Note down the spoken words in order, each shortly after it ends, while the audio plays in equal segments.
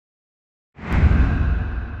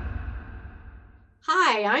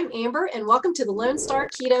Hi, I'm Amber, and welcome to the Lone Star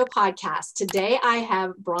Keto Podcast. Today I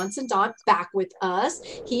have Bronson Daunt back with us.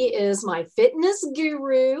 He is my fitness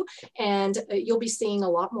guru, and you'll be seeing a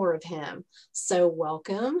lot more of him. So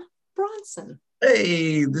welcome, Bronson.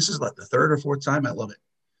 Hey, this is like the third or fourth time. I love it.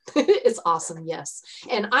 It's awesome, yes.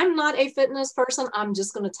 And I'm not a fitness person. I'm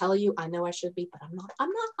just going to tell you, I know I should be, but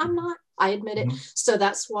I'm not. I admit it. So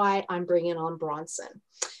that's why I'm bringing on Bronson.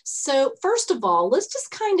 So first of all, let's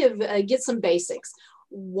just kind of get some basics.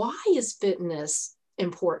 Why is fitness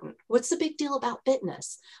important? What's the big deal about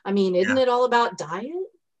fitness? I mean, isn't it all about diet?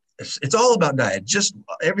 It's all about diet, just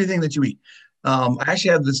everything that you eat. I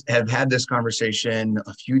actually have had this conversation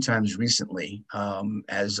a few times recently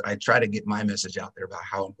as I try to get my message out there about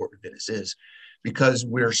how important fitness is, because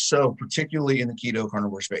we're so, particularly in the keto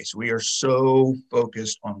carnivore space, we are so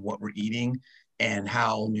focused on what we're eating and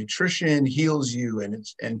how nutrition heals you,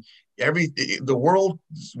 and the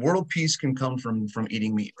world peace can come from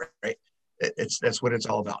eating meat, right? That's what it's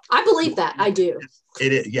all about. I believe that. I do.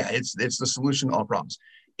 It's the solution to all problems,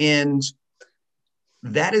 and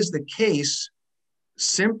that is the case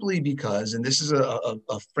simply because, and this is a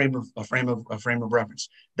frame of reference.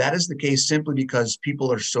 That is the case simply because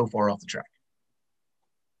people are so far off the track,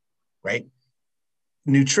 right?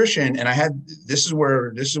 Nutrition, and this is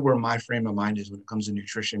where my frame of mind is when it comes to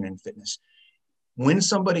nutrition and fitness. When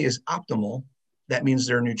somebody is optimal, that means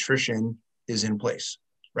their nutrition is in place,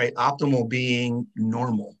 right? Optimal being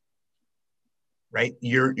normal, right?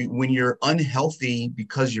 When you're unhealthy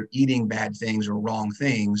because you're eating bad things or wrong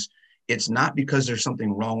things, it's not because there's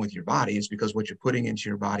something wrong with your body. It's because what you're putting into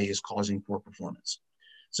your body is causing poor performance.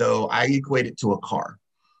 So I equate it to a car.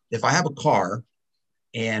 If I have a car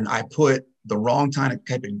and I put the wrong type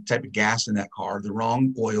of gas in that car, the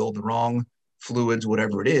wrong oil, the wrong fluids,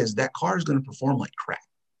 whatever it is, that car is going to perform like crap.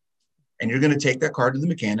 And you're going to take that car to the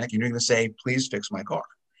mechanic and you're going to say, please fix my car.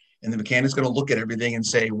 And the mechanic's going to look at everything and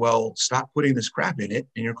say, well, stop putting this crap in it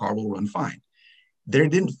and your car will run fine. They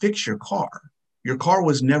didn't fix your car. Your car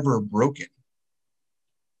was never broken.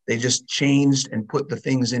 They just changed and put the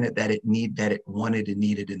things in it that it wanted and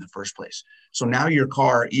needed in the first place. So now your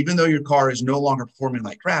car, even though your car is no longer performing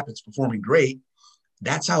like crap, it's performing great.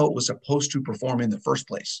 That's how it was supposed to perform in the first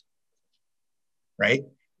place, right?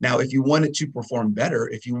 Now, if you want it to perform better,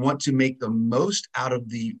 if you want to make the most out of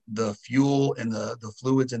the fuel and the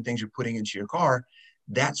fluids and things you're putting into your car,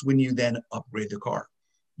 that's when you then upgrade the car.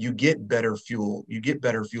 You get better fuel, you get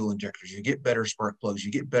better fuel injectors, you get better spark plugs,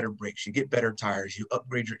 you get better brakes, you get better tires, you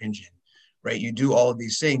upgrade your engine, right? You do all of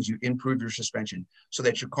these things, you improve your suspension so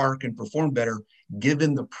that your car can perform better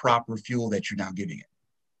given the proper fuel that you're now giving it,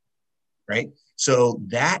 right? So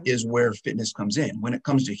that is where fitness comes in. When it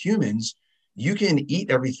comes to humans, you can eat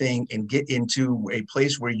everything and get into a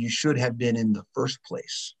place where you should have been in the first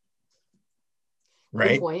place,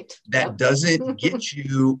 right? Good point. That doesn't get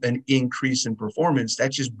you an increase in performance.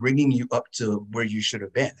 That's just bringing you up to where you should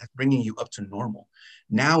have been. That's bringing you up to normal.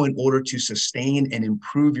 Now, in order to sustain and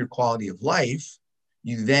improve your quality of life,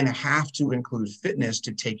 you then have to include fitness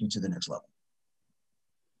to take you to the next level,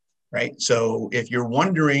 right? So if you're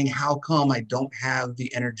wondering, how come I don't have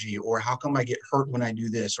the energy, or how come I get hurt when I do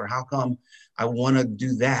this, or how come I want to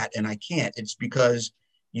do that and I can't, it's because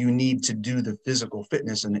you need to do the physical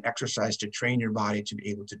fitness and the exercise to train your body to be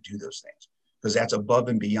able to do those things, because that's above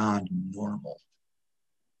and beyond normal.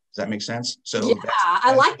 Does that make sense? So yeah,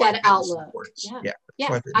 I like that outlook. Yeah.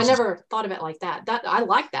 I never thought of it like that. I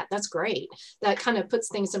like that. That's great. That kind of puts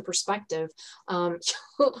things in perspective.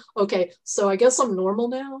 Okay, so I guess I'm normal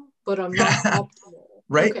now, but I'm not optimal.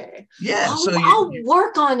 Right? Okay. Yeah. I'll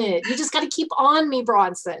work on it. You just got to keep on me,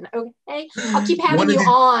 Bronson. Okay. I'll keep having you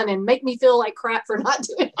on and make me feel like crap for not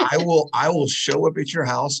doing it. I will show up at your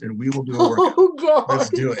house and we will do a workout. Oh, God. Let's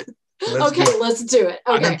do it. Let's do it.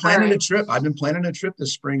 Okay. I've been planning a trip. I've been planning a trip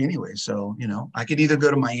this spring anyway. So, I could either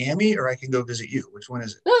go to Miami or I can go visit you. Which one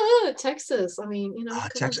is it? Texas. I mean,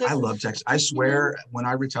 Texas. I love Texas. I swear when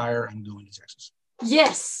I retire, I'm going to Texas.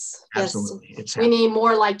 Yes. Absolutely. Yes. We need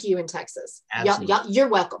more like you in Texas. You're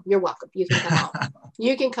welcome. You're welcome. You can come on.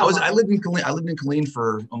 You can come on. I lived in Killeen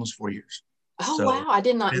for almost 4 years. Oh, so wow. I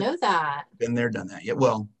did not know that. Been there, done that. Yeah.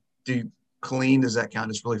 Well, Killeen, does that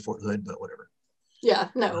count? It's really Fort Hood, but whatever. Yeah,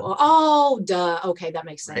 no. Oh, duh. Okay, that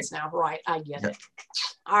makes sense now. Right, I get it.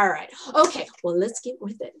 All right. Okay, well, let's get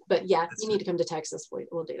with it. But yeah, you need to come to Texas.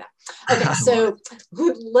 We'll do that. Okay, so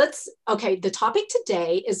the topic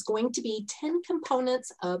today is going to be 10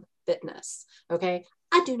 components of fitness. Okay,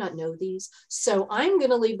 I do not know these. So I'm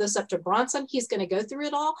going to leave this up to Bronson. He's going to go through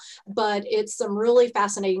it all, but it's some really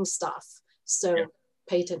fascinating stuff. So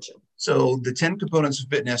pay attention. So the 10 components of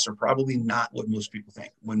fitness are probably not what most people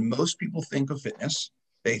think. When most people think of fitness,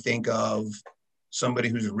 They think of somebody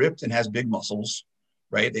who's ripped and has big muscles,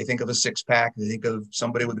 right? They think of a six pack. They think of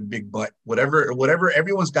somebody with a big butt, whatever.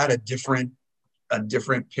 Everyone's got a different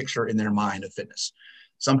picture in their mind of fitness.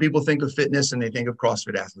 Some people think of fitness and they think of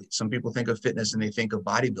CrossFit athletes. Some people think of fitness and they think of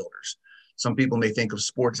bodybuilders. Some people may think of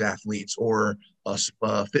sports athletes or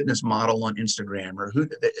a fitness model on Instagram, or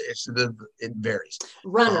it varies.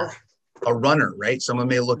 Runner. A runner, right? Someone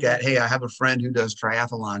may look at, hey, I have a friend who does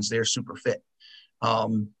triathlons. They're super fit.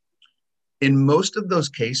 In most of those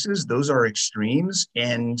cases, those are extremes,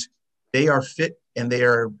 and they are fit and they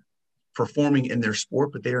are performing in their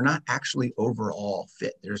sport, but they are not actually overall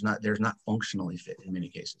fit. There's not functionally fit in many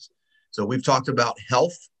cases. So we've talked about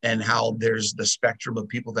health and how there's the spectrum of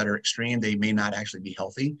people that are extreme. They may not actually be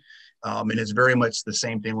healthy. And it's very much the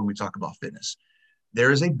same thing when we talk about fitness.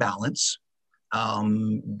 There is a balance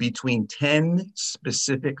between 10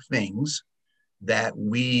 specific things that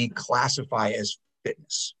we classify as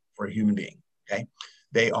fitness for a human being, okay?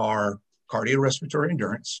 They are cardiorespiratory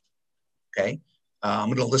endurance, okay? I'm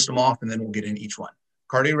going to list them off and then we'll get into each one.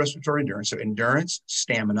 Cardiorespiratory endurance, so endurance,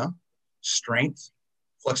 stamina, strength,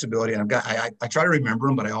 flexibility. And I try to remember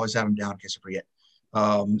them, but I always have them down in case I forget.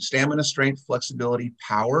 Stamina, strength, flexibility,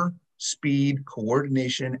 power, speed,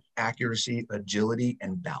 coordination, accuracy, agility,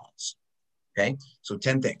 and balance. Okay, so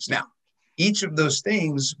 10 things. Now, each of those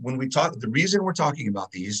things, when we talk, the reason we're talking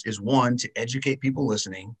about these is one, to educate people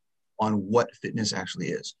listening on what fitness actually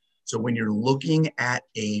is. So when you're looking at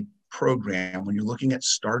a program, when you're looking at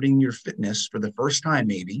starting your fitness for the first time,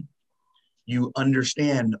 maybe, you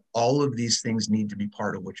understand all of these things need to be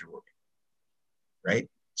part of what you're working, right?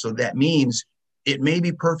 So that means it may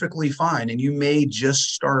be perfectly fine. And you may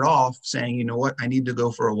just start off saying, you know what, I need to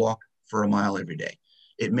go for a walk for a mile every day.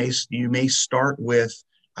 You may start with,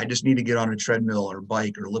 I just need to get on a treadmill or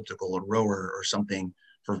bike or elliptical or rower or something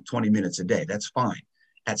for 20 minutes a day. That's fine.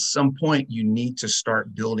 At some point, you need to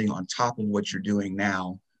start building on top of what you're doing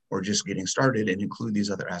now or just getting started and include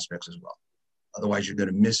these other aspects as well. Otherwise, you're going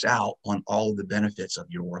to miss out on all of the benefits of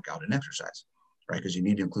your workout and exercise, right? Because you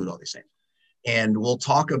need to include all these things. And we'll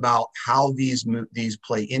talk about how these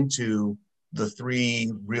play into the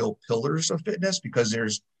three real pillars of fitness, because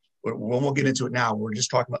we'll get into it now. We're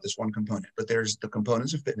just talking about this one component, but there's the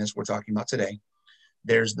components of fitness we're talking about today.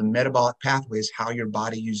 There's the metabolic pathways, how your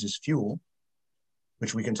body uses fuel,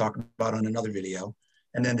 which we can talk about on another video.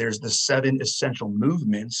 And then there's the 7 essential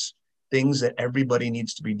movements, things that everybody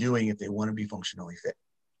needs to be doing if they want to be functionally fit.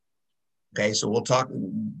 Okay, so we'll talk,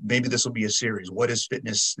 maybe this will be a series. What is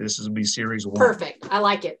fitness? This will be series 1. Perfect. I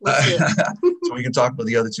like it. Let's do it. So we can talk about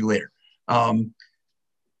the other 2 later.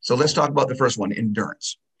 So let's talk about the first one,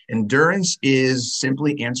 endurance. Endurance is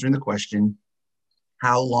simply answering the question,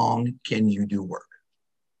 how long can you do work?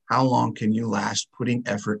 How long can you last putting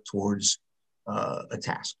effort towards a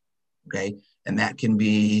task? Okay, and that can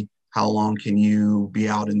be, how long can you be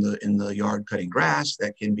out in the yard cutting grass?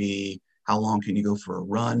 That can be, how long can you go for a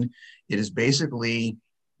run? It is basically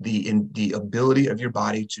the ability of your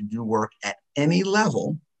body to do work at any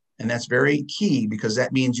level. And that's very key, because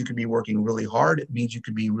that means you could be working really hard. It means you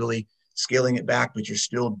could be really scaling it back, but you're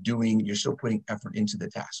still putting effort into the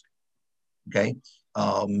task. Okay.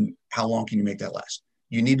 How long can you make that last?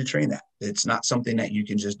 You need to train that. It's not something that you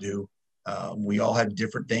can just do. We all have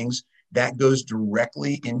different things. That goes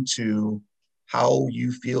directly into how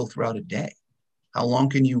you feel throughout a day. How long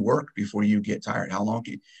can you work before you get tired? How long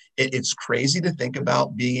it's crazy to think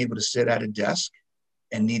about being able to sit at a desk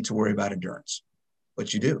and need to worry about endurance,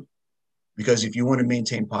 but you do. Because if you want to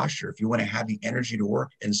maintain posture, if you want to have the energy to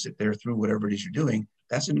work and sit there through whatever it is you're doing,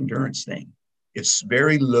 that's an endurance thing. It's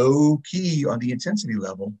very low key on the intensity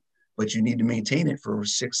level, but you need to maintain it for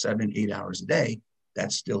 6, 7, 8 hours a day.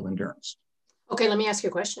 That's still endurance. Okay, let me ask you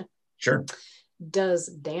a question. Sure. Does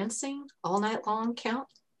dancing all night long count?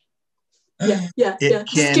 Yeah.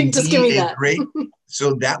 Just give me that.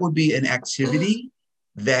 So that would be an activity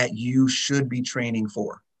that you should be training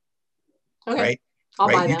for. Okay. Right? I'll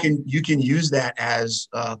buy that. You can use that as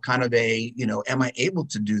kind of a, am I able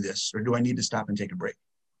to do this, or do I need to stop and take a break?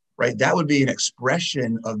 Right? That would be an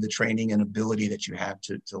expression of the training and ability that you have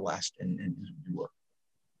to last and do work.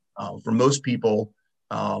 For most people,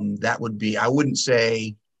 that would be, I wouldn't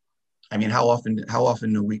say, how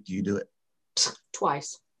often a week do you do it?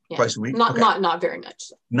 Twice. Yeah. Twice a week? Not very much.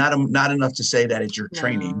 So. Not enough to say that it's your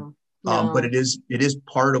training. No. But it is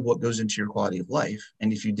part of what goes into your quality of life.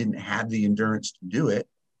 And if you didn't have the endurance to do it,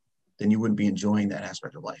 then you wouldn't be enjoying that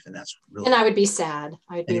aspect of life. And that's really. And I would be sad.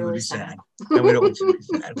 I would be really sad. And we don't want you to be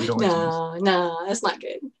sad. No, that's not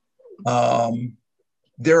good.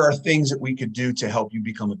 There are things that we could do to help you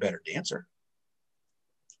become a better dancer.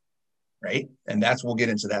 right? And we'll get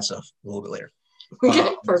into that stuff a little bit later.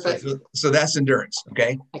 Okay, perfect. So that's endurance,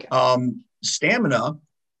 okay? Okay. Stamina,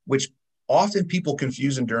 which often people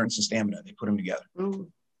confuse endurance and stamina. They put them together. Mm.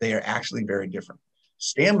 They are actually very different.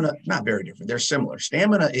 Stamina, not very different. They're similar.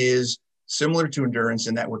 Stamina is similar to endurance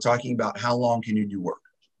in that we're talking about how long can you do work,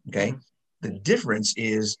 okay? The difference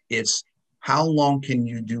is it's how long can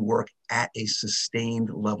you do work at a sustained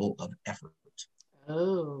level of effort.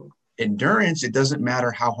 Oh. Endurance, it doesn't matter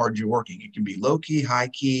how hard you're working. It can be low key, high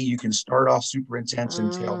key. You can start off super intense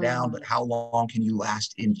and tail down, but how long can you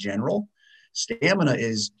last in general? Stamina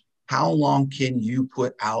is how long can you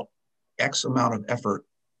put out X amount of effort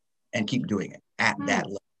and keep doing it at that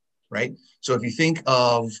level, right? So if you think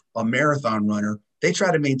of a marathon runner, they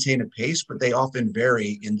try to maintain a pace, but they often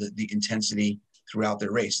vary in the intensity throughout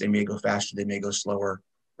their race. They may go faster, they may go slower,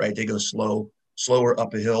 right? They go slower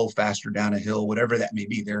up a hill, faster down a hill, whatever that may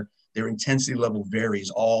be. Their intensity level varies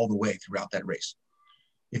all the way throughout that race.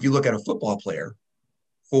 If you look at a football player,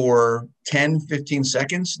 for 10, 15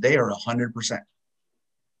 seconds, they are 100%.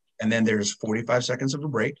 And then there's 45 seconds of a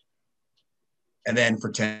break. And then for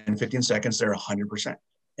 10, 15 seconds, they're 100%.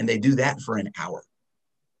 And they do that for an hour,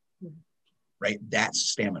 right? That's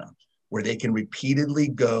stamina, where they can repeatedly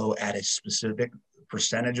go at a specific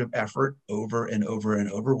percentage of effort over and over and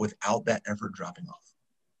over without that effort dropping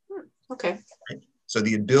off. Okay. Right? So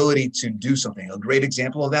the ability to do something, a great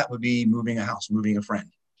example of that would be moving a house, moving a friend.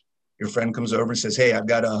 Your friend comes over and says, hey, I've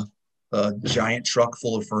got a giant truck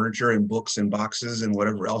full of furniture and books and boxes and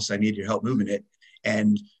whatever else. I need your help moving it.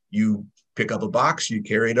 And you pick up a box, you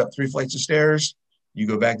carry it up 3 flights of stairs, you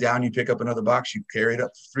go back down, you pick up another box, you carry it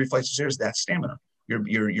up 3 flights of stairs. That's stamina.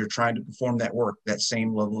 You're trying to perform that work, that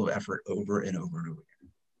same level of effort over and over and over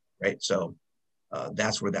again, right? So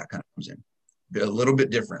that's where that kind of comes in. A little bit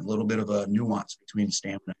different, a little bit of a nuance between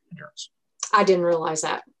stamina and endurance. I didn't realize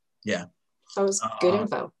that. Yeah. That was good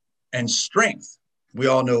info. And strength, we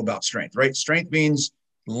all know about strength, right? Strength means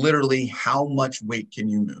literally how much weight can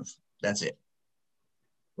you move? That's it,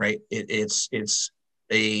 right? It's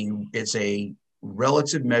a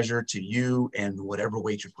relative measure to you and whatever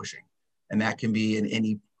weight you're pushing. And that can be in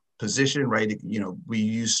any position, right? You know, we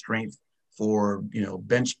use strength for, you know,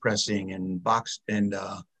 bench pressing and box and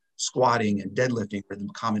squatting and deadlifting are the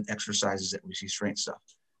common exercises that we see strength stuff.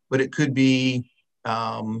 But it could be,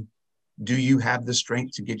 do you have the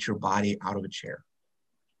strength to get your body out of a chair?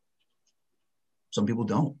 Some people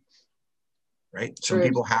don't, right? True. Some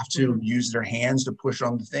people have to use their hands to push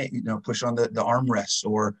on the thing, you know, push on the armrests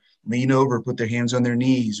or lean over, put their hands on their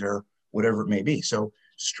knees or whatever it may be. So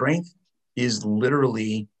strength is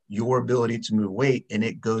literally your ability to move weight, and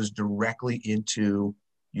it goes directly into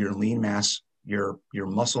your lean mass, your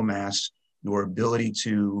muscle mass, your ability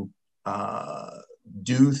to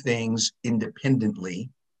do things independently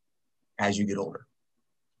as you get older,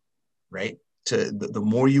 right? The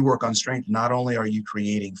more you work on strength, not only are you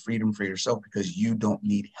creating freedom for yourself because you don't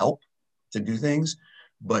need help to do things,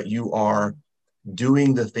 but you are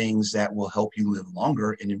doing the things that will help you live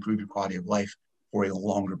longer and improve your quality of life for a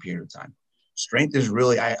longer period of time. Strength is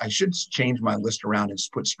really, I should change my list around and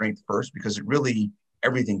put strength first because it really,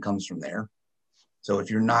 everything comes from there. So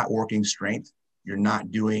if you're not working strength, you're not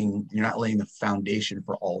laying the foundation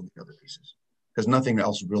for all of the other pieces because nothing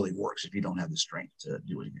else really works if you don't have the strength to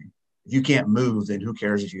do anything. If you can't move, then who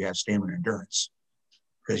cares if you have stamina and endurance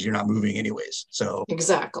because you're not moving anyways. So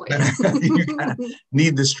exactly. You kind of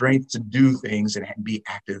need the strength to do things and be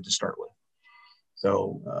active to start with.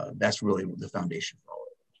 So that's really the foundation for all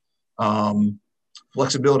of it.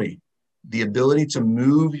 Flexibility, the ability to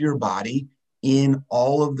move your body in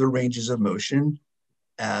all of the ranges of motion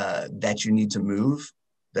that you need to move,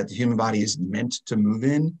 that the human body is meant to move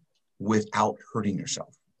in without hurting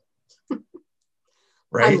yourself.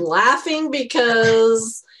 Right? I'm laughing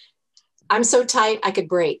because I'm so tight I could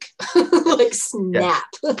break, like snap.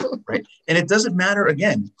 Yeah. Right. And it doesn't matter.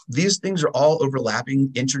 Again, these things are all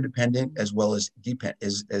overlapping, interdependent as well as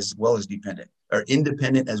dependent, or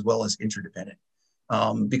independent as well as interdependent.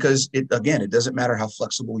 Because it doesn't matter how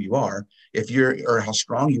flexible you are or how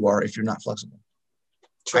strong you are if you're not flexible.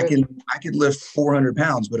 True. I could lift 400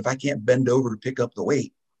 pounds, but if I can't bend over to pick up the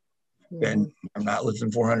weight, then I'm not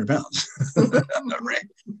lifting 400 pounds. Right.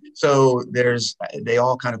 So they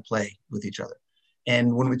all kind of play with each other.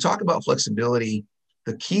 And when we talk about flexibility,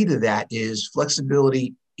 the key to that is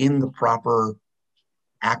flexibility in the proper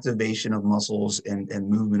activation of muscles and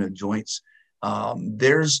movement of joints.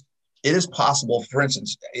 It is possible, for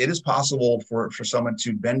instance, for someone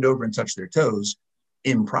to bend over and touch their toes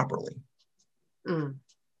improperly.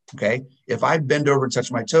 Okay. If I bend over and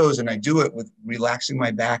touch my toes and I do it with relaxing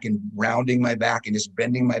my back and rounding my back and just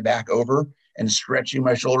bending my back over and stretching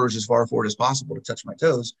my shoulders as far forward as possible to touch my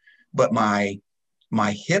toes, but my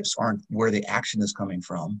hips aren't where the action is coming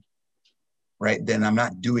from, right? Then I'm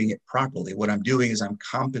not doing it properly. What I'm doing is I'm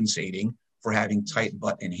compensating for having tight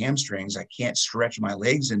butt and hamstrings. I can't stretch my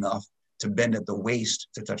legs enough to bend at the waist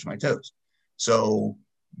to touch my toes. So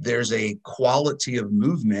there's a quality of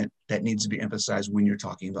movement that needs to be emphasized when you're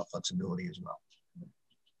talking about flexibility as well.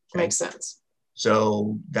 Okay? Makes sense.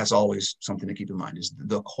 So that's always something to keep in mind, is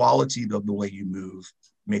the quality of the way you move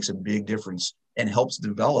makes a big difference and helps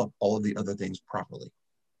develop all of the other things properly.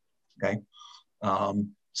 Okay.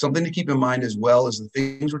 Something to keep in mind as well is the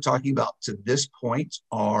things we're talking about to this point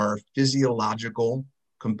are physiological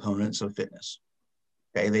components of fitness.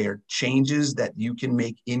 Okay. They are changes that you can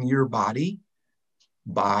make in your body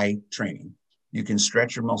by training. You can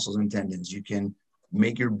stretch your muscles and tendons. You can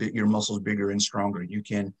make your muscles bigger and stronger. You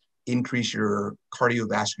can increase your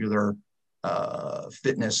cardiovascular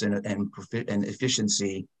fitness and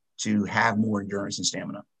efficiency to have more endurance and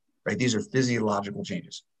stamina, right? These are physiological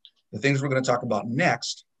changes. The things we're going to talk about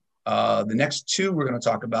next, the next two we're going to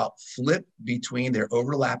talk about flip between, they're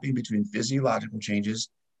overlapping between physiological changes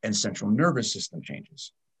and central nervous system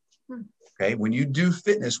changes. Okay, when you do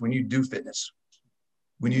fitness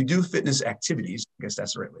activities, I guess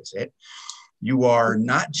that's the right way to say it, you are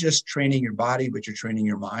not just training your body, but you're training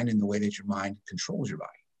your mind in the way that your mind controls your body.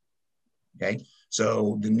 Okay,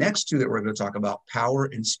 so the next two that we're going to talk about, power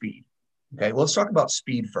and speed. Okay, well, let's talk about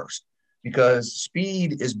speed first, because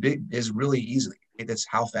speed is really easy. It's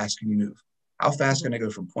how fast can you move? How fast can I go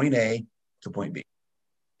from point A to point B?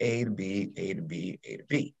 A to B, A to B, A to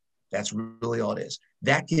B. That's really all it is.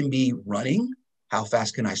 That can be running. How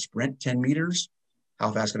fast can I sprint 10 meters?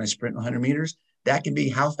 How fast can I sprint 100 meters? That can be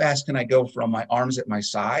how fast can I go from my arms at my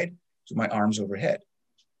side to my arms overhead,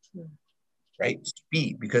 right?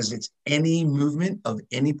 Speed, because it's any movement of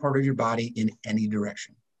any part of your body in any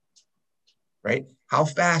direction, right? How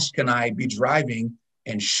fast can I be driving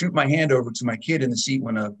and shoot my hand over to my kid in the seat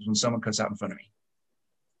when someone cuts out in front of me,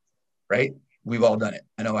 right? We've all done it.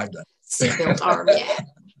 I know I've done it. Seatbelt arm, yeah.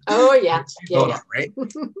 Oh, yeah. Yeah. Right?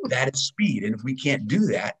 That is speed. And if we can't do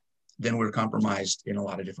that, then we're compromised in a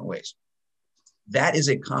lot of different ways. That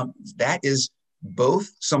is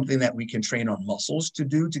both something that we can train our muscles to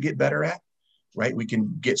do to get better at, right? We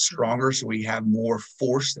can get stronger so we have more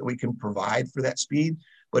force that we can provide for that speed,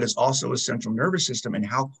 but it's also a central nervous system and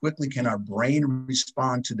how quickly can our brain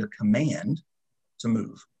respond to the command to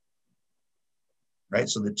move, right?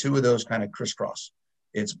 So the two of those kind of crisscross.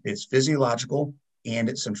 It's physiological and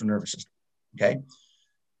it's central nervous system, okay?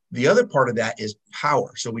 The other part of that is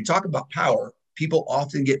power. So we talk about power, people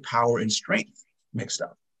often get power and strength mixed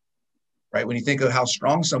up, right? When you think of how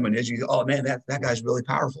strong someone is, you go, oh man, that guy's really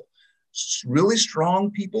powerful. Really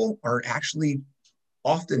strong people are actually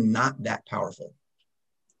often not that powerful,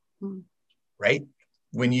 right?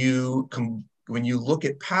 When you look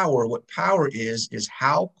at power, what power is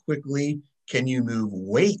how quickly can you move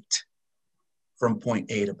weight from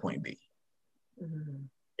point A to point B?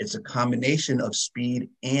 It's a combination of speed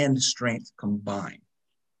and strength combined.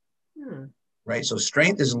 Right? So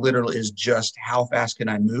strength is just how fast can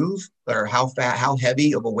I move, or how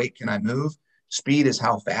heavy of a weight can I move? Speed is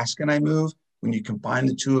how fast can I move? When you combine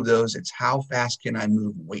the two of those, it's how fast can I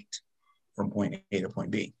move weight from point A to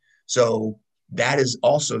point B. So that is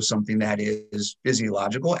also something that is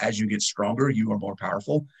physiological. As you get stronger, you are more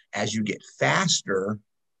powerful. As you get faster,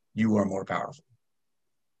 you are more powerful.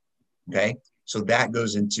 Okay? So that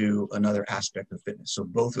goes into another aspect of fitness. So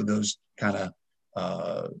both of those kind of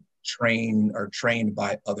are trained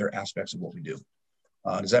by other aspects of what we do.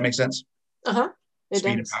 Does that make sense?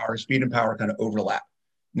 Speed and power kind of overlap.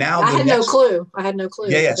 Now I had no clue.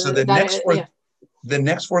 Yeah. So the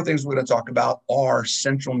next four things we're going to talk about are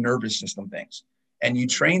central nervous system things. And you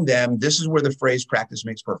train them. This is where the phrase practice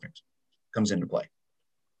makes perfect comes into play.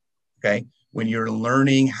 Okay. When you're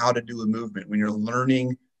learning how to do a movement, when you're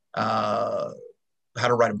learning how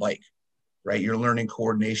to ride a bike, right? You're learning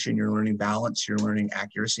coordination, you're learning balance, you're learning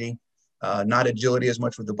accuracy, not agility as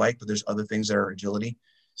much with the bike, but there's other things that are agility.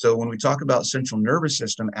 So when we talk about central nervous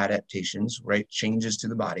system adaptations, right? Changes to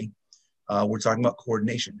the body, we're talking about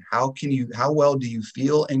coordination. How well do you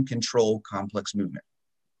feel and control complex movement?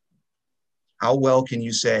 How well can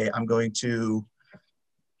you say, I'm going to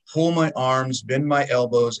pull my arms, bend my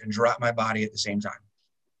elbows, and drop my body at the same time,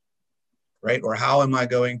 right? Or how am I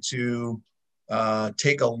going to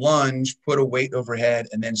take a lunge, put a weight overhead,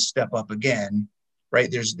 and then step up again, right?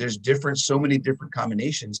 There's so many different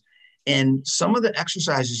combinations. And some of the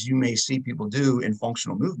exercises you may see people do in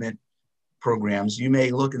functional movement programs, you may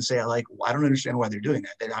look and say, like, well, I don't understand why they're doing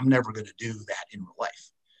that. I'm never going to do that in real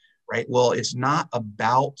life, right? Well, it's not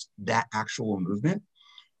about that actual movement.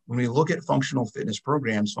 When we look at functional fitness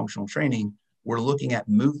programs, functional training, we're looking at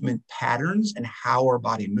movement patterns and how our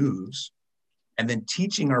body moves, and then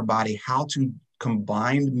teaching our body how to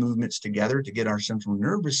combine movements together to get our central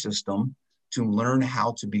nervous system to learn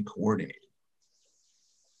how to be coordinated,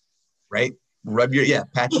 right? Pat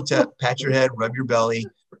your head, rub your belly,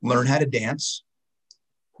 learn how to dance,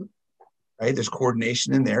 right? There's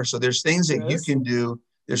coordination in there. So there's things that you can do.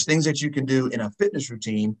 There's things that you can do in a fitness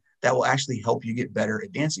routine that will actually help you get better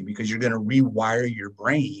at dancing, because you're going to rewire your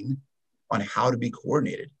brain on how to be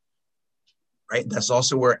coordinated, right? That's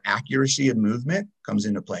also where accuracy of movement comes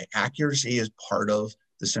into play. Accuracy is part of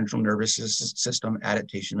the central nervous system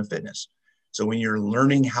adaptation of fitness. So when you're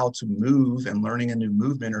learning how to move and learning a new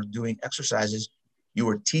movement or doing exercises, you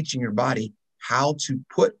are teaching your body how to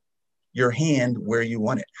put your hand where you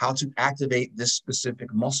want it, how to activate this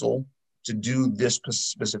specific muscle to do this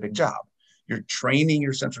specific job. You're training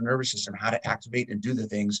your central nervous system how to activate and do the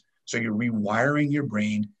things. So you're rewiring your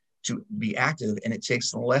brain to be active, and it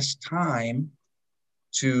takes less time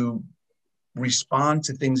to respond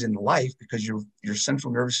to things in life because your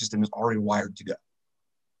central nervous system is already wired to go.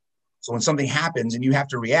 So when something happens and you have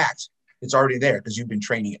to react, it's already there because you've been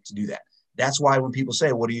training it to do that. That's why when people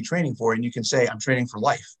say, what are you training for? And you can say, I'm training for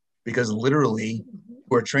life, because literally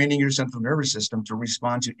we're training your central nervous system to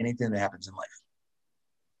respond to anything that happens in life.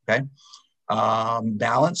 Okay.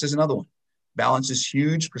 Balance is another one. Balance is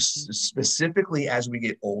huge, specifically as we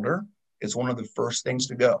get older. It's one of the first things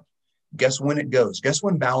to go. Guess when it goes? Guess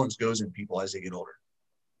when balance goes in people as they get older?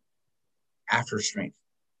 After strength.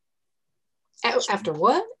 After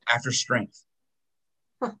what? After strength.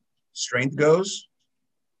 Huh. Strength goes,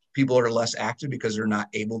 people are less active because they're not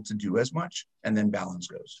able to do as much, and then balance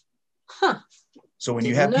goes. Huh. So when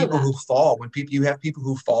you have people who fall,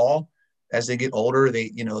 who fall as they get older,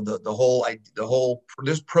 they,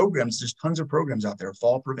 there's programs, there's tons of programs out there,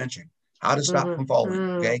 fall prevention, how to stop from falling.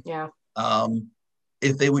 Okay. Yeah.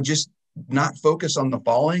 If they would just not focus on the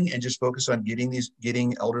falling and just focus on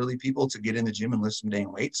getting elderly people to get in the gym and lift some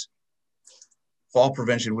dang weights, fall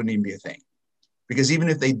prevention wouldn't even be a thing. Because even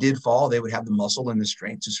if they did fall, they would have the muscle and the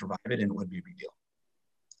strength to survive it, and it wouldn't be a big deal.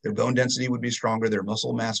 Their bone density would be stronger, their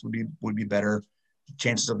muscle mass would be better,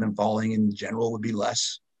 chances of them falling in general would be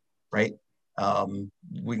less, right?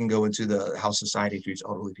 We can go into how society treats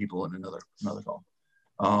elderly people in another call.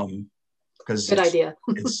 Because good idea.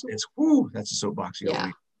 it's that's a soapbox.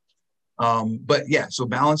 But yeah, so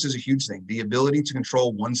balance is a huge thing. The ability to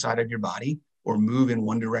control one side of your body or move in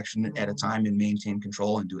one direction at a time and maintain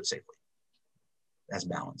control and do it safely. That's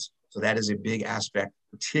balance. So that is a big aspect,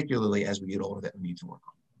 particularly as we get older, that we need to work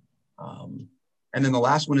on. And then the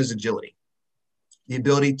last one is agility. The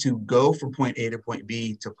ability to go from point A to point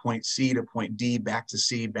B to point C to point D, back to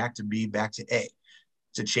C, back to B, back to A,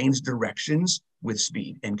 to change directions with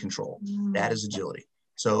speed and control. That is agility.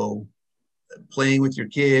 So playing with your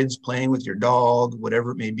kids, playing with your dog,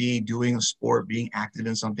 whatever it may be, doing a sport, being active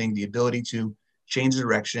in something, the ability to change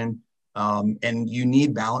direction. And you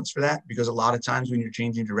need balance for that, because a lot of times when you're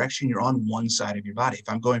changing direction, you're on one side of your body. If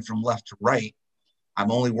I'm going from left to right, I'm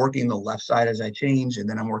only working the left side as I change, and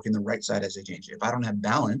then I'm working the right side as I change. If I don't have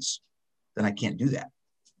balance, then I can't do that.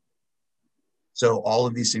 So all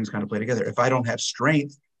of these things kind of play together. If I don't have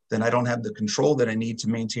strength, then I don't have the control that I need to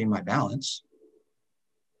maintain my balance.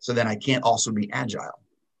 So then I can't also be agile.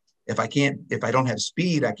 If I don't have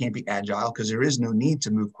speed, I can't be agile, because there is no need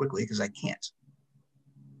to move quickly, because I can't.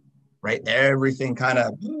 Right? Everything kind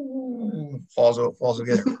of falls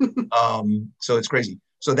together. So it's crazy.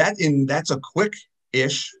 So that's a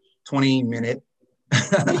quick-ish 20-minute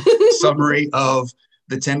summary of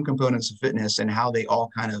the 10 components of fitness and how they all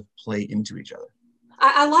kind of play into each other.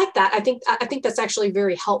 I like that. I think that's actually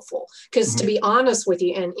very helpful, because to be honest with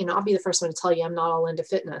you, and I'll be the first one to tell you, I'm not all into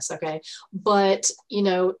fitness. Okay. But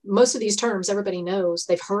most of these terms, everybody knows,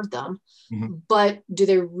 they've heard them, but do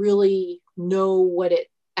they really know what it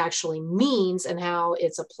actually means and how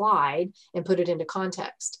it's applied and put it into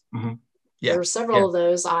context? Yeah. There were several of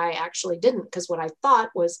those I actually didn't, because what I thought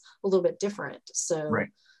was a little bit different. So right.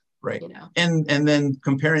 And then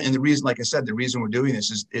comparing, and the reason, like I said, the reason we're doing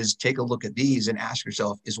this is take a look at these and ask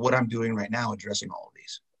yourself, is what I'm doing right now addressing all of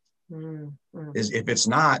these? Is if it's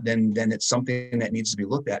not, then it's something that needs to be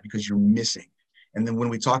looked at, because you're missing. And then when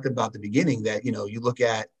we talked about the beginning that, you look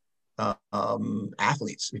at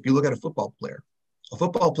athletes, if you look at a football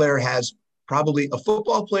player has probably a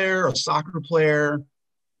football player, a soccer player,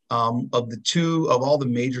 Of all the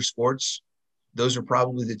major sports, those are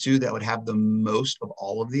probably the two that would have the most of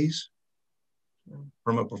all of these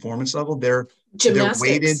from a performance level. They're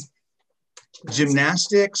weighted.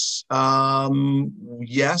 Gymnastics,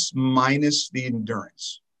 yes, minus the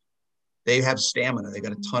endurance. They have stamina. They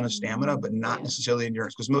got a ton of stamina, but not necessarily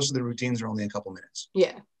endurance, because most of the routines are only a couple minutes.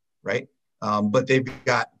 Yeah. Right. But they've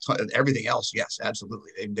got everything else. Yes,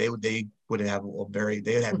 absolutely. They would have they would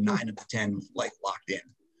have 9 of the 10 like locked in.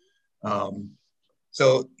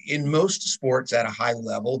 So in most sports at a high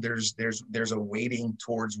level, there's a weighting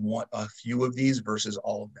towards a few of these versus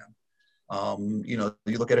all of them. You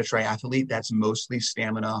look at a triathlete, that's mostly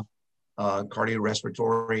stamina,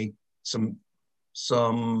 cardiorespiratory, some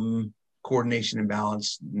coordination and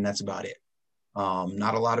balance, and that's about it.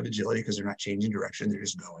 Not a lot of agility because they're not changing direction, they're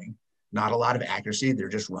just going. Not a lot of accuracy, they're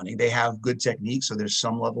just running. They have good technique, so there's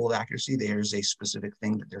some level of accuracy. There's a specific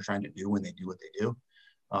thing that they're trying to do when they do what they do.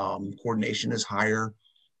 Coordination is higher.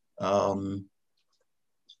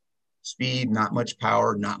 Speed, not much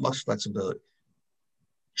power, not much flexibility.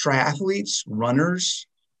 Triathletes, runners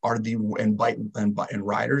and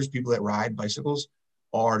riders, people that ride bicycles,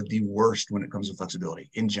 are the worst when it comes to flexibility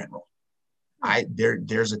in general.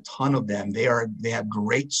 There's a ton of them. They have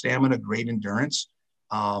great stamina, great endurance.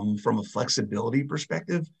 From a flexibility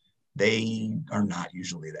perspective, they are not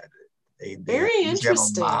usually that good. They Very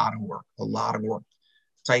interesting. Have a lot of work.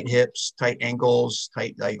 Tight hips, tight ankles,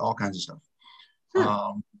 like all kinds of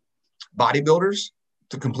stuff. Bodybuilders,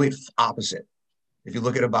 the complete opposite. If you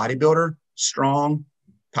look at a bodybuilder, strong,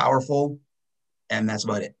 powerful, and that's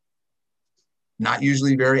about it. Not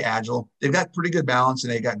usually very agile. They've got pretty good balance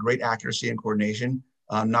and they got great accuracy and coordination.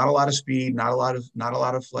 Not a lot of speed, not a lot of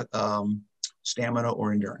stamina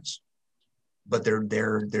or endurance, but they're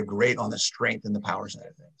great on the strength and the power side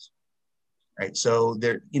of things. Right. So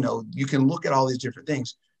you can look at all these different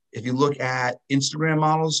things. If you look at Instagram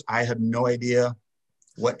models, I have no idea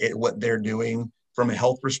what they're doing from a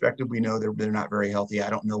health perspective. We know they're not very healthy.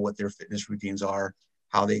 I don't know what their fitness routines are,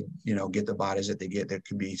 how they, get the bodies that they get. There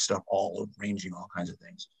could be stuff ranging all kinds of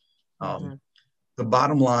things. The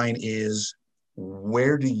bottom line is,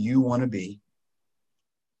 where do you want to be?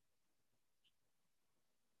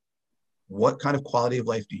 What kind of quality of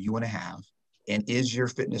life do you want to have? And is your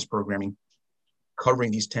fitness programming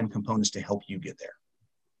covering these 10 components to help you get there?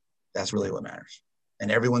 That's really what matters.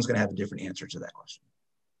 And everyone's going to have a different answer to that question.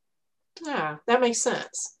 Yeah, that makes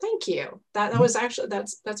sense. Thank you. That was actually,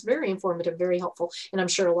 that's very informative, very helpful. And I'm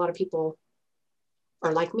sure a lot of people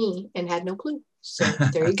are like me and had no clue. So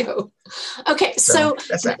there you go. Okay, so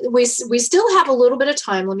we still have a little bit of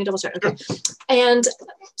time. Let me double check. Okay, and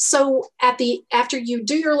so after you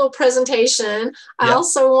do your little presentation, I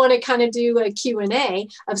also want to kind of do a Q&A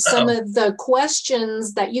of some of the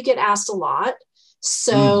questions that you get asked a lot.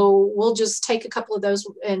 So we'll just take a couple of those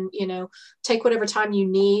and take whatever time you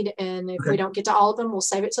need. And if we don't get to all of them, we'll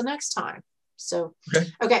save it till next time. So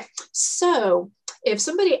okay. So if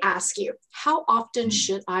somebody asks you, how often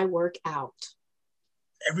should I work out?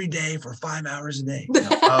 Every day for 5 hours a day. Okay,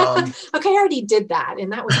 I already did that,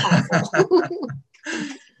 and that was awful.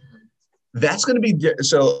 That's going to be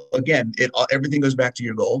so. Again, everything goes back to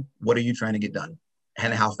your goal. What are you trying to get done,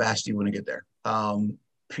 and how fast do you want to get there?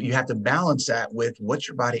 You have to balance that with what's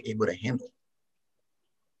your body able to handle.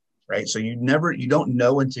 Right. So you don't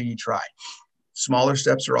know until you try. Smaller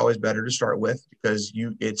steps are always better to start with because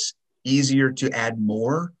it's easier to add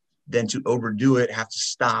more than to overdo it, have to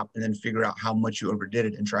stop and then figure out how much you overdid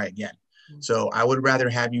it and try again. So I would rather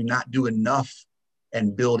have you not do enough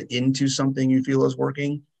and build into something you feel is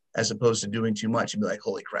working, as opposed to doing too much and be like,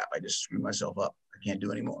 holy crap, I just screwed myself up. I can't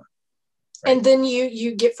do anymore. Right? And then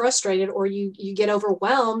you get frustrated or you get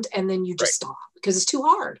overwhelmed and then you just stop because it's too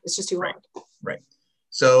hard. It's just too hard. Right.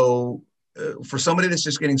 So for somebody that's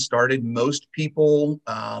just getting started, most people,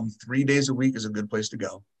 3 days a week is a good place to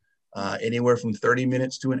go. Anywhere from 30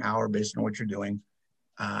 minutes to an hour based on what you're doing.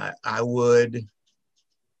 I would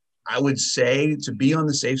say, to be on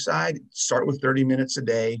the safe side, start with 30 minutes a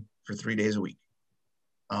day for 3 days a week.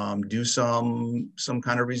 Do some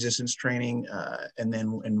kind of resistance training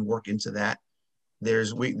and work into that.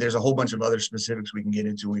 There's a whole bunch of other specifics we can get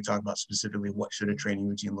into when we talk about specifically what should a training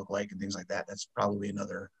routine look like and things like that. That's probably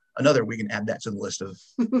another we can add that to the list of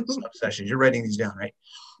sessions. You're writing these down, right?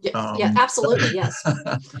 Yeah, absolutely. Yes.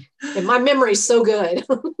 And my memory is so good.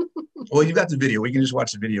 Well, you've got the video. We can just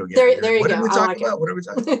watch the video again. There you go. What are we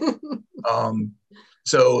talking about?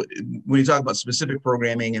 So when you talk about specific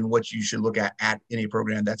programming and what you should look at any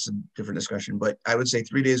program, that's a different discussion. But I would say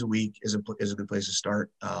 3 days a week is a good place to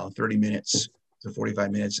start. 30 minutes to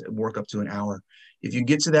 45 minutes, work up to an hour. If you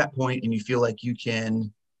get to that point and you feel like you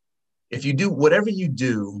can if you do whatever you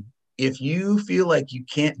do, if you feel like you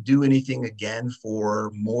can't do anything again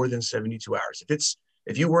for more than 72 hours,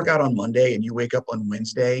 if you work out on Monday and you wake up on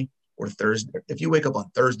Wednesday or Thursday, if you wake up on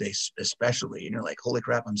Thursday especially, and you're like, holy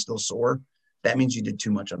crap, I'm still sore, that means you did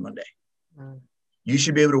too much on Monday. You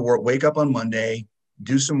should be able to wake up on Monday,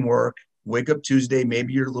 do some work, wake up Tuesday,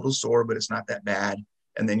 maybe you're a little sore, but it's not that bad.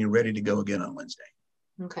 And then you're ready to go again on Wednesday.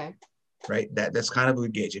 Okay. Right. That's kind of a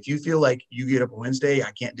good gauge. If you feel like you get up on Wednesday,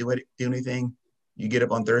 I can't do anything. You get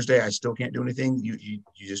up on Thursday, I still can't do anything.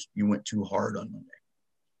 You went too hard on Monday.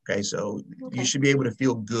 Okay. So you should be able to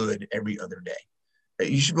feel good every other day.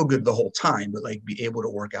 You should feel good the whole time, but like be able to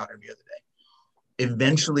work out every other day.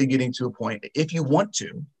 Eventually getting to a point, if you want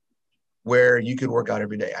to, where you could work out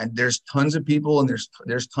every day. And there's tons of people and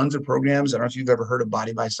there's tons of programs. I don't know if you've ever heard of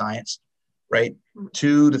Body by Science, right?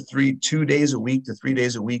 2 days a week to 3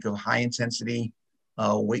 days a week of high intensity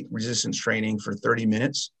weight resistance training for 30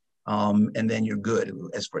 minutes. And then you're good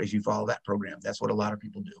as far as you follow that program. That's what a lot of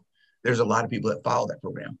people do. There's a lot of people that follow that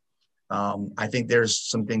program. I think there's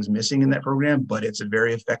some things missing in that program, but it's a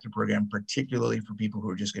very effective program, particularly for people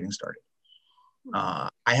who are just getting started. I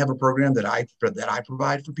have a program that I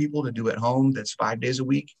provide for people to do at home that's 5 days a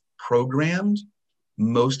week programmed.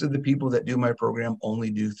 Most of the people that do my program only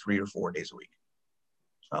do 3 or 4 days a week.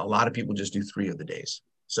 A lot of people just do 3 of the days.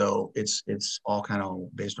 So it's all kind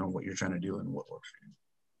of based on what you're trying to do and what works for you.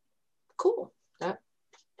 Cool.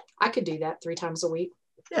 I could do that 3 times a week.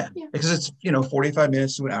 Yeah. Because it's 45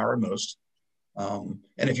 minutes to an hour most. And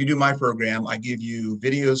if you do my program, I give you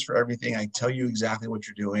videos for everything. I tell you exactly what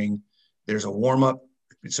you're doing. There's a warm up,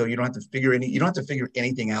 so you don't have to figure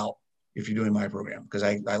anything out if you're doing my program, because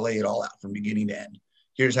I lay it all out from beginning to end.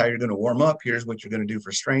 Here's how you're going to warm up. Here's what you're going to do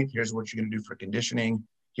for strength. Here's what you're going to do for conditioning.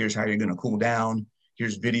 Here's how you're going to cool down.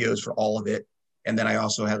 Here's videos for all of it. And then I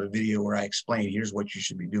also have a video where I explain, here's what you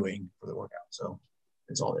should be doing for the workout. So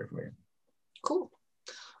it's all there for you. Cool.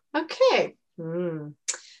 Okay.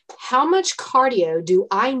 How much cardio do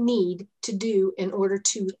I need to do in order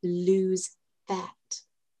to lose fat?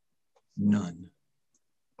 None.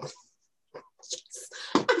 Yes.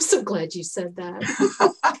 I'm so glad you said that.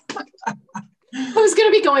 I was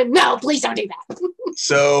going to be going, no, please don't do that.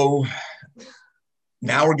 So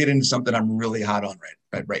now we're getting into something I'm really hot on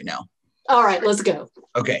right now. All right, let's go.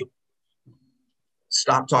 Okay.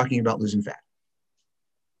 Stop talking about losing fat.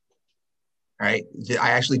 All right.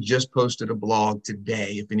 I actually just posted a blog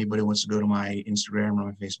today. If anybody wants to go to my Instagram or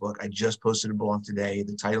my Facebook, I just posted a blog today,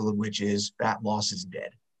 the title of which is Fat Loss is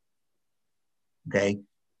Dead. Okay.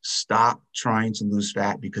 Stop trying to lose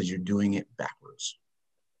fat because you're doing it backwards.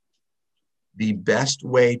 The best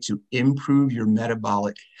way to improve your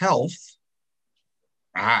metabolic health,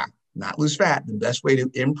 not lose fat, the best way to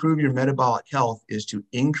improve your metabolic health is to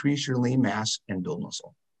increase your lean mass and build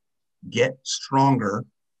muscle. Get stronger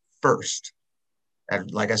first.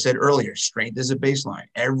 Like I said earlier, strength is a baseline.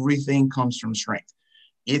 Everything comes from strength.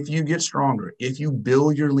 If you get stronger, if you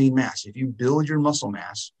build your lean mass, if you build your muscle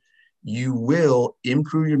mass, you will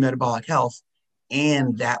improve your metabolic health,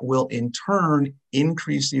 and that will in turn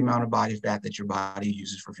increase the amount of body fat that your body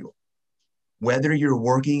uses for fuel, whether you're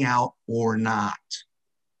working out or not.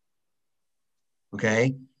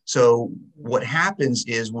 Okay. So what happens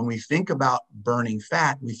is when we think about burning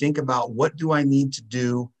fat, we think about, what do I need to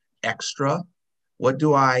do extra? What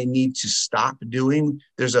do I need to stop doing?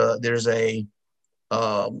 There's like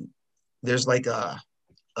a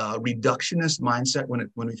reductionist mindset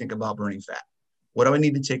when we think about burning fat. What do I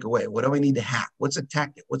need to take away? What do I need to hack? What's a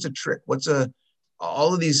tactic? What's a trick?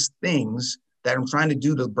 All of these things that I'm trying to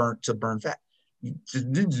do to burn fat.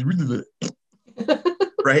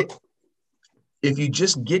 Right? If you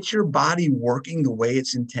just get your body working the way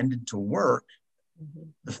it's intended to work,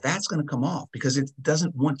 the fat's going to come off because it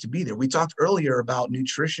doesn't want to be there. We talked earlier about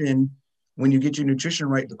nutrition. When you get your nutrition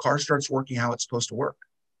right, the car starts working how it's supposed to work.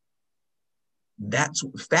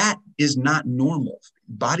 Fat is not normal.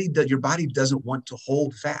 Your body doesn't want to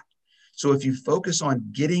hold fat. So if you focus on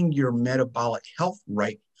getting your metabolic health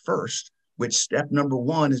right first, which step number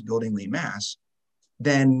 1 is building lean mass,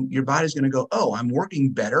 then your body's going to go, oh, I'm working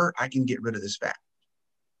better. I can get rid of this fat.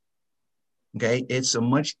 Okay. It's a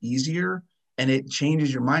much easier, and it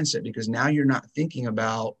changes your mindset because now you're not thinking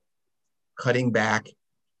about cutting back,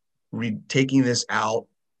 taking this out,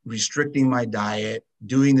 restricting my diet,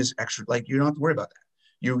 doing this extra. Like, you don't have to worry about that.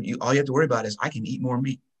 All you have to worry about is, I can eat more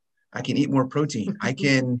meat. I can eat more protein. I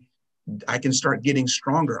can start getting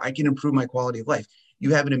stronger. I can improve my quality of life.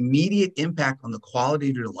 You have an immediate impact on the quality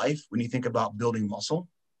of your life when you think about building muscle,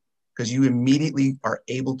 because you immediately are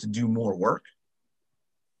able to do more work.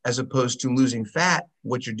 As opposed to losing fat,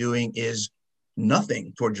 what you're doing is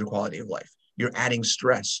nothing towards your quality of life. You're adding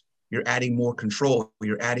stress. You're adding more control.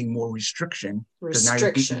 You're adding more restriction. Because now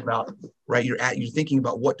you're thinking about, right? You're thinking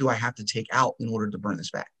about, what do I have to take out in order to burn this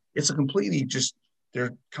fat? It's a completely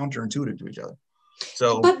they're counterintuitive to each other.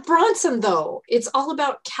 So, but Bronson, though, it's all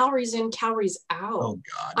about calories in, calories out. Oh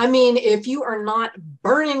God. I mean, if you are not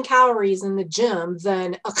burning calories in the gym,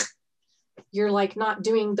 then you're like not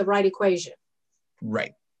doing the right equation.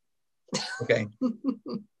 Right. Okay.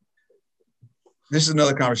 This is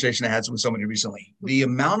another conversation I had with somebody recently. The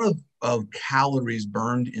amount of calories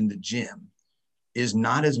burned in the gym is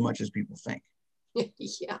not as much as people think.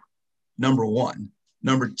 Yeah. Number one.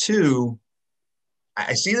 Number two,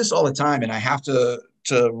 I see this all the time, and I have to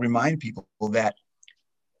remind people that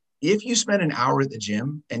if you spend an hour at the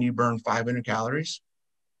gym and you burn 500 calories,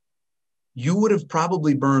 you would have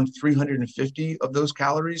probably burned 350 of those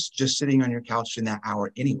calories just sitting on your couch in that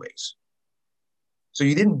hour anyways. So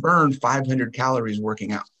you didn't burn 500 calories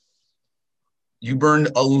working out. You burned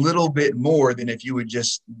a little bit more than if you had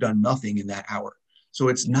just done nothing in that hour. So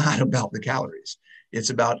it's not about the calories. It's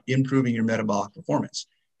about improving your metabolic performance.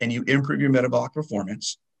 And you improve your metabolic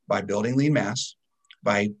performance by building lean mass,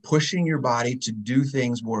 by pushing your body to do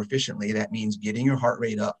things more efficiently. That means getting your heart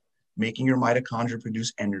rate up, making your mitochondria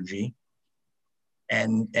produce energy,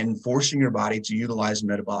 and forcing your body to utilize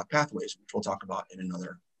metabolic pathways, which we'll talk about in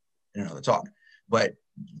another talk. But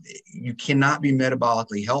you cannot be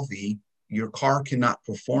metabolically healthy. Your car cannot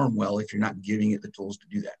perform well if you're not giving it the tools to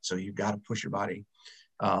do that. So you've got to push your body.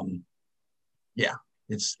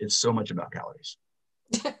 It's so much about calories.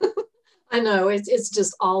 I know it's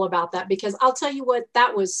just all about that, because I'll tell you what,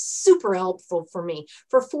 that was super helpful for me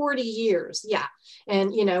for 40 years. Yeah.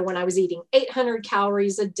 And, when I was eating 800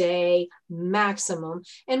 calories a day maximum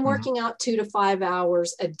and working out 2 to 5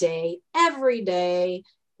 hours a day, every day,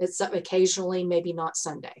 except occasionally, maybe not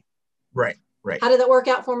Sunday. Right. How did that work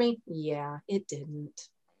out for me? Yeah, it didn't.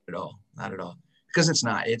 Not at all. Because it's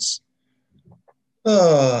not.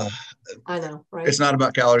 I know, right? It's not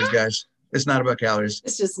about calories, guys. It's not about calories.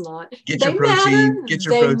 It's just not. Get your protein.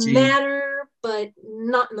 They matter, but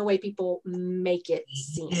not in the way people make it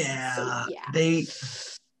seem. Yeah. So, the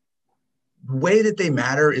way that they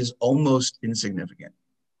matter is almost insignificant.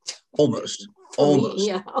 Almost.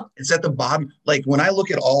 Yeah. It's at the bottom. Like when I look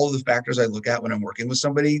at all of the factors I look at when I'm working with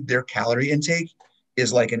somebody, their calorie intake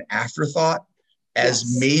is like an afterthought,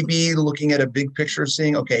 as maybe looking at a big picture,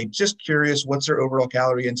 seeing, okay, just curious, what's their overall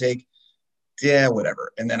calorie intake? Yeah,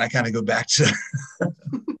 whatever. And then I kind of go back to,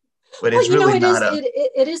 but it's really not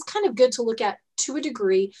it is kind of good to look at to a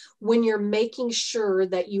degree when you're making sure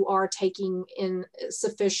that you are taking in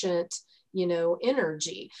sufficient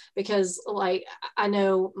energy, because like I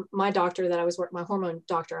know my doctor that my hormone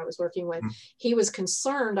doctor I was working with, he was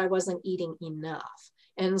concerned I wasn't eating enough.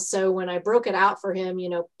 And so when I broke it out for him,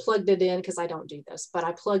 plugged it in, because I don't do this, but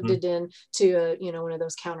I plugged it in to one of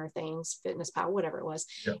those counter things, Fitness Pal, whatever it was.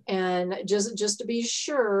 Yep. And just to be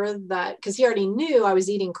sure that, because he already knew I was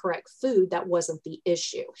eating correct food, that wasn't the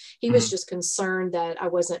issue. He was just concerned that I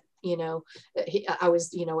wasn't, I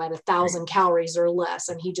was, at 1,000 calories or less,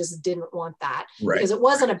 and he just didn't want that, because it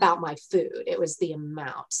wasn't about my food. It was the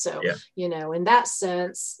amount. So, in that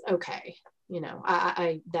sense, okay.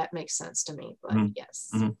 I that makes sense to me, but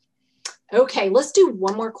yes. Okay, let's do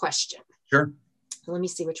one more question. Sure. Let me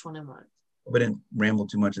see which one I want. We didn't ramble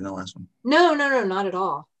too much in the last one. No, not at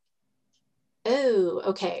all. Oh,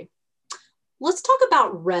 okay. Let's talk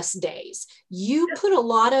about rest days. You put a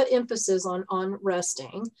lot of emphasis on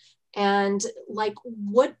resting. And like,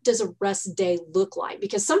 what does a rest day look like?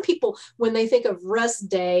 Because some people, when they think of rest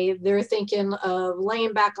day, they're thinking of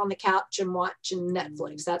laying back on the couch and watching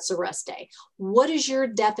Netflix. That's a rest day. What is your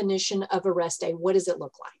definition of a rest day? What does it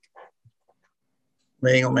look like?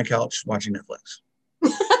 Laying on my couch, watching Netflix.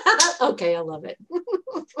 Okay, I love it.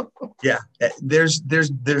 Yeah, there's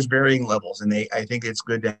varying levels, and I think it's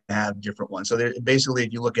good to have different ones. So basically,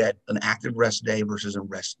 if you look at an active rest day versus a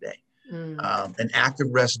rest day, an active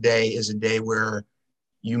rest day is a day where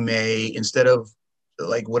you may, instead of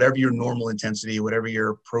like whatever your normal intensity, whatever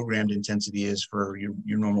your programmed intensity is for your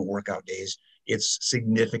normal workout days, it's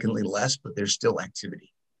significantly less, but there's still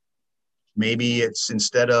activity. Maybe it's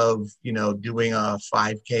instead of, doing a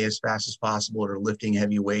 5K as fast as possible, or lifting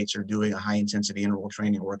heavy weights, or doing a high intensity interval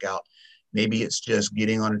training workout, maybe it's just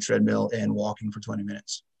getting on a treadmill and walking for 20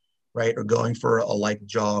 minutes, right? Or going for a light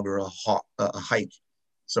jog or a hike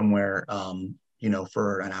somewhere,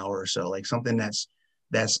 for an hour or so, like something that's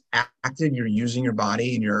active. You're using your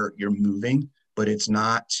body and you're moving, but it's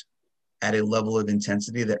not at a level of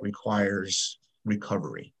intensity that requires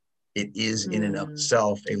recovery. It is in and of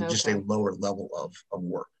itself just a lower level of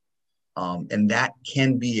work. And that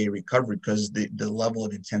can be a recovery because the level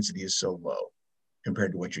of intensity is so low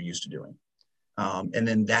compared to what you're used to doing. And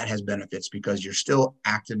then that has benefits because you're still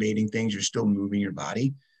activating things, you're still moving your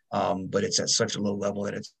body, but it's at such a low level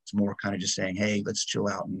that it's more kind of just saying, hey, let's chill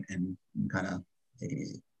out and kind of take it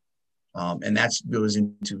easy. And that goes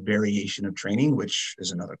into variation of training, which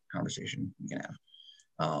is another conversation we can have.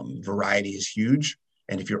 Variety is huge.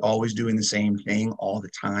 And if you're always doing the same thing all the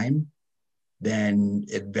time, then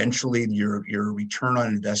eventually your return on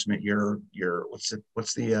investment, your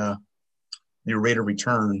rate of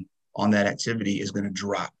return on that activity is going to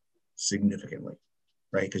drop significantly,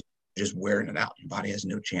 right? Because you're just wearing it out. Your body has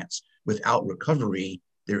no chance. Without recovery,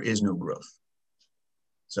 there is no growth.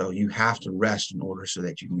 So you have to rest in order so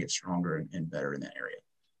that you can get stronger and better in that area.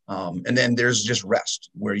 And then there's just rest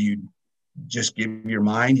where you just give your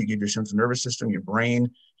mind, you give your central nervous system, your brain,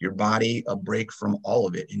 your body a break from all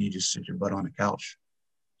of it, and you just sit your butt on the couch.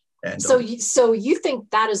 And so you think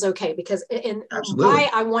that is okay? Because and why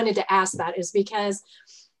I wanted to ask that is because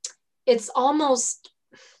it's almost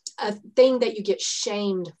a thing that you get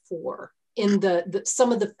shamed for in the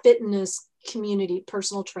some of the fitness community,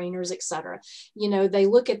 personal trainers, etc. You know, they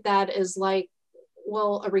look at that as like,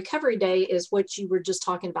 well, a recovery day is what you were just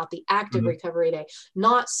talking about, the active recovery day,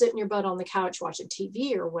 not sitting your butt on the couch watching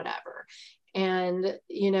TV or whatever. And,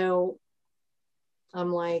 you know,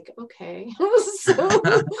 I'm like, okay. So.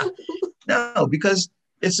 No, because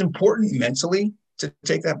it's important mentally to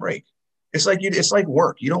take that break. It's like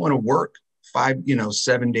work. You don't want to work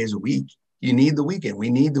 7 days a week. You need the weekend. We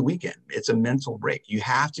need the weekend. It's a mental break. You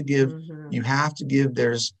have to give,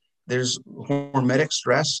 there's hormetic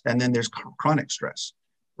stress and then there's chronic stress,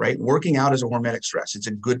 right? Working out is a hormetic stress. It's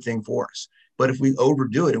a good thing for us. But if we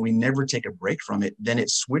overdo it and we never take a break from it, then it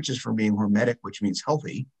switches from being hormetic, which means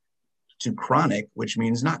healthy, to chronic, which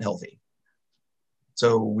means not healthy.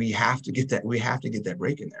 So we have to get that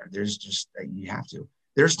break in there. You have to.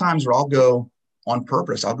 There's times where I'll go on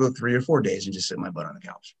purpose. I'll go 3 or 4 days and just sit my butt on the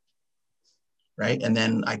couch. Right. And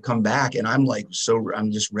then I come back and I'm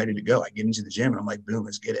just ready to go. I get into the gym and I'm like, boom,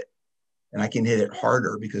 let's get it. And I can hit it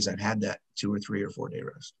harder because I've had that 2 or 3 or 4 day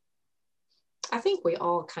rest. I think we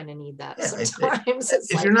all kind of need that sometimes.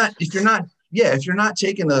 If you're not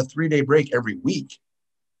taking a 3-day break every week,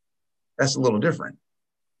 that's a little different,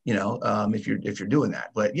 if you're doing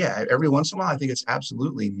that. But yeah, every once in a while, I think it's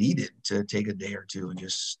absolutely needed to take a day or two and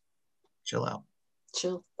just chill out.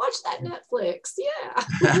 Watch that Netflix.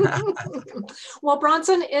 Yeah. Well,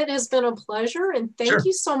 Bronson, it has been a pleasure, and thank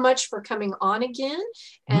you so much for coming on again.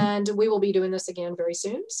 And we will be doing this again very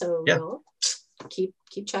soon, so we'll keep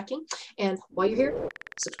checking. And while you're here,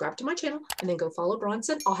 subscribe to my channel and then go follow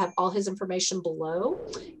Bronson. I'll have all his information below,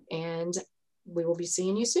 and we will be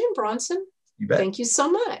seeing you soon, Bronson. You bet. Thank you so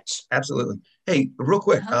much. Absolutely. Hey, real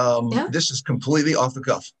quick, this is completely off the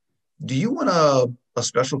cuff. Do you want a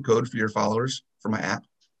special code for your followers for my app?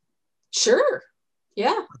 Sure.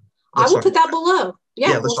 Yeah. I will put that below.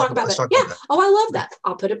 Yeah, we'll talk about that. Yeah. Oh, I love that.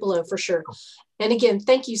 I'll put it below for sure. And again,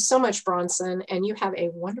 thank you so much, Bronson. And you have a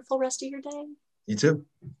wonderful rest of your day. You too.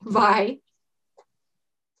 Bye.